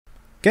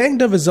Getting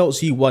the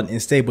results you want in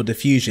Stable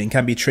Diffusion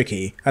can be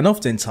tricky, and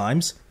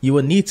oftentimes, you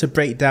will need to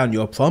break down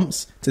your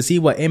prompts to see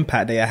what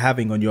impact they are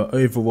having on your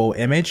overall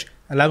image,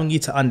 allowing you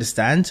to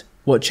understand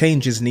what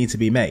changes need to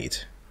be made.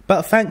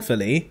 But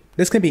thankfully,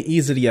 this can be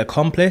easily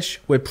accomplished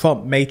with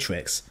Prompt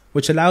Matrix,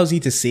 which allows you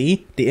to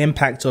see the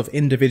impact of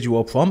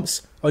individual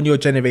prompts on your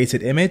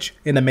generated image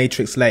in a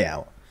matrix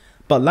layout.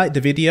 But like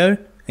the video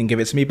and give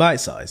it to me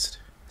bite-sized.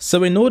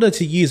 So in order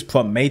to use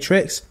Prompt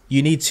Matrix,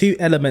 you need two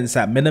elements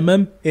at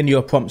minimum in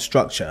your prompt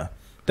structure.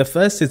 The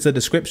first is the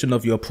description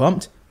of your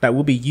prompt that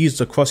will be used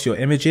across your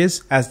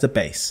images as the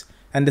base,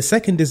 and the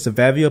second is the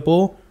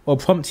variable or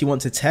prompt you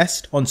want to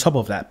test on top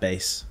of that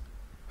base.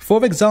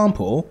 For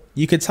example,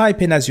 you could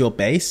type in as your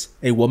base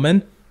a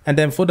woman, and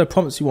then for the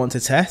prompts you want to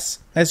test,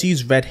 let's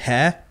use red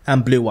hair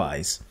and blue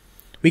eyes.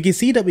 We can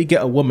see that we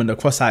get a woman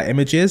across our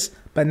images,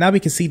 but now we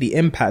can see the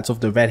impact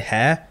of the red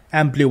hair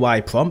and blue eye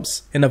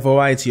prompts in a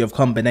variety of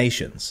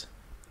combinations.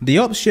 The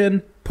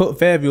option put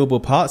variable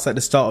parts at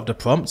the start of the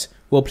prompt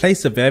will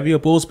place the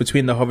variables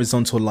between the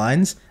horizontal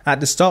lines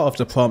at the start of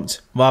the prompt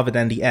rather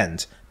than the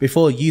end,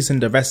 before using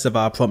the rest of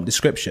our prompt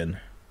description.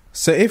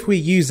 So if we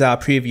use our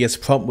previous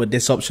prompt with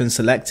this option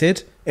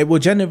selected, it will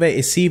generate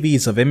a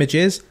series of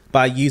images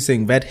by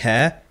using red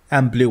hair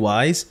and blue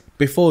eyes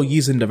before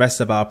using the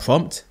rest of our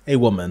prompt, a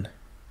woman.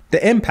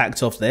 The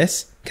impact of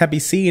this can be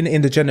seen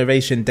in the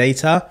generation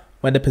data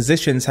when the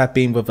positions have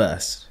been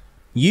reversed.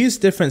 Use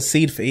different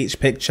seed for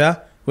each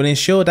picture will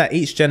ensure that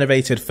each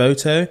generated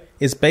photo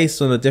is based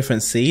on a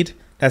different seed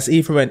that's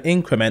either an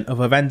increment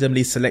of a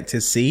randomly selected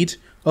seed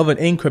or an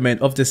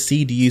increment of the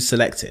seed you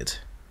selected.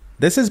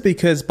 This is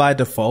because by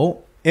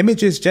default,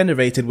 images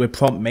generated with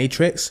Prompt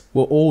Matrix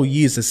will all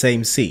use the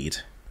same seed.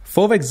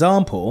 For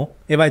example,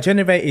 if I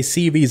generate a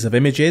series of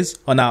images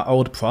on our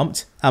old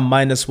prompt and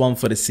 -1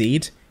 for the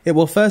seed, it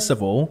will first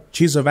of all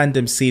choose a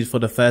random seed for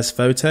the first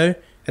photo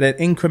and then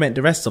increment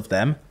the rest of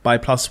them by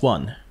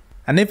 +1.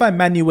 And if I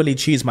manually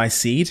choose my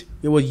seed,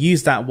 it will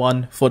use that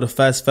one for the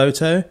first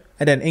photo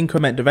and then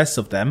increment the rest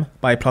of them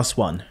by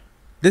 +1.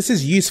 This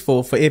is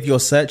useful for if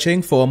you're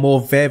searching for a more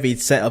varied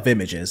set of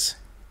images.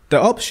 The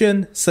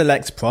option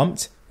Select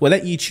Prompt will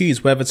let you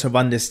choose whether to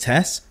run this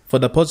test for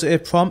the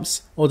positive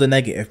prompts or the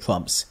negative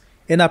prompts.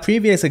 In our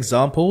previous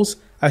examples,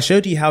 I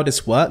showed you how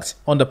this worked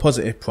on the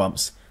positive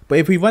prompts, but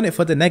if we run it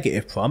for the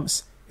negative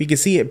prompts, we can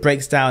see it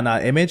breaks down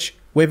our image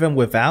with and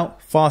without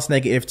fast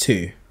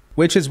 -2,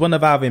 which is one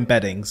of our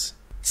embeddings.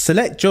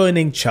 Select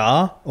joining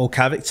char or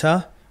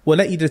character will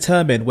let you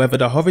determine whether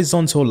the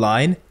horizontal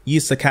line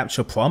used to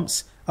capture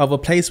prompts are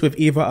replaced with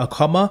either a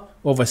comma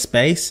or a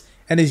space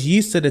and is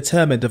used to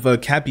determine the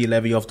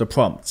vocabulary of the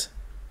prompt.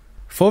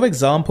 For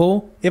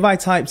example, if I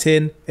typed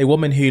in a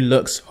woman who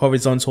looks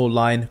horizontal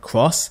line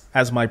cross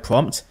as my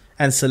prompt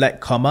and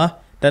select comma,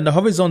 then the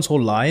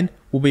horizontal line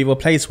will be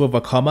replaced with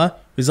a comma,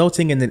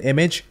 resulting in an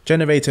image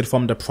generated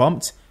from the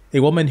prompt, a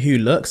woman who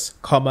looks,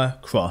 comma,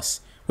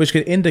 cross, which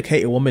could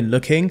indicate a woman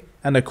looking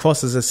and a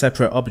cross as a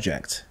separate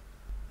object.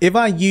 If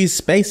I use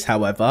space,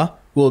 however,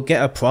 we'll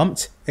get a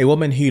prompt, a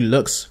woman who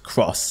looks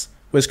cross,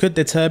 which could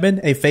determine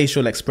a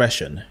facial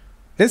expression.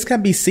 This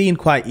can be seen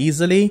quite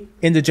easily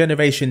in the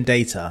generation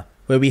data,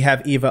 where we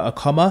have either a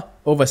comma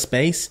or a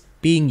space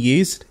being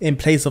used in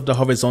place of the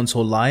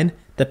horizontal line,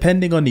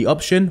 depending on the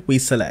option we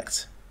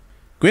select.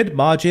 Grid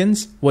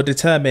margins will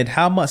determine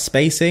how much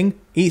spacing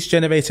each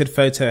generated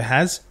photo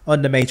has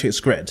on the matrix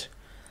grid.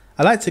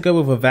 I like to go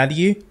with a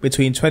value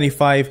between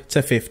 25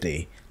 to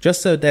 50,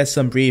 just so there's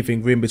some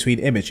breathing room between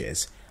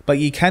images, but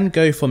you can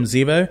go from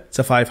 0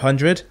 to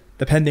 500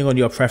 depending on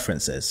your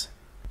preferences.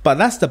 But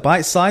that's the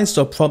bite-sized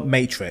or Prompt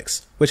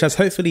Matrix, which has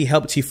hopefully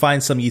helped you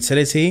find some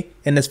utility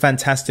in this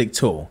fantastic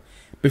tool.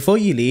 Before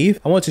you leave,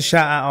 I want to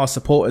shout out our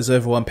supporters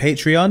over on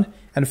Patreon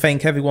and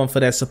thank everyone for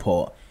their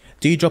support.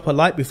 Do drop a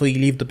like before you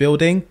leave the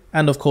building,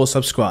 and of course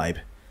subscribe.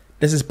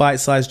 This is Bite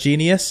Size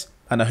Genius,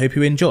 and I hope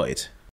you enjoyed.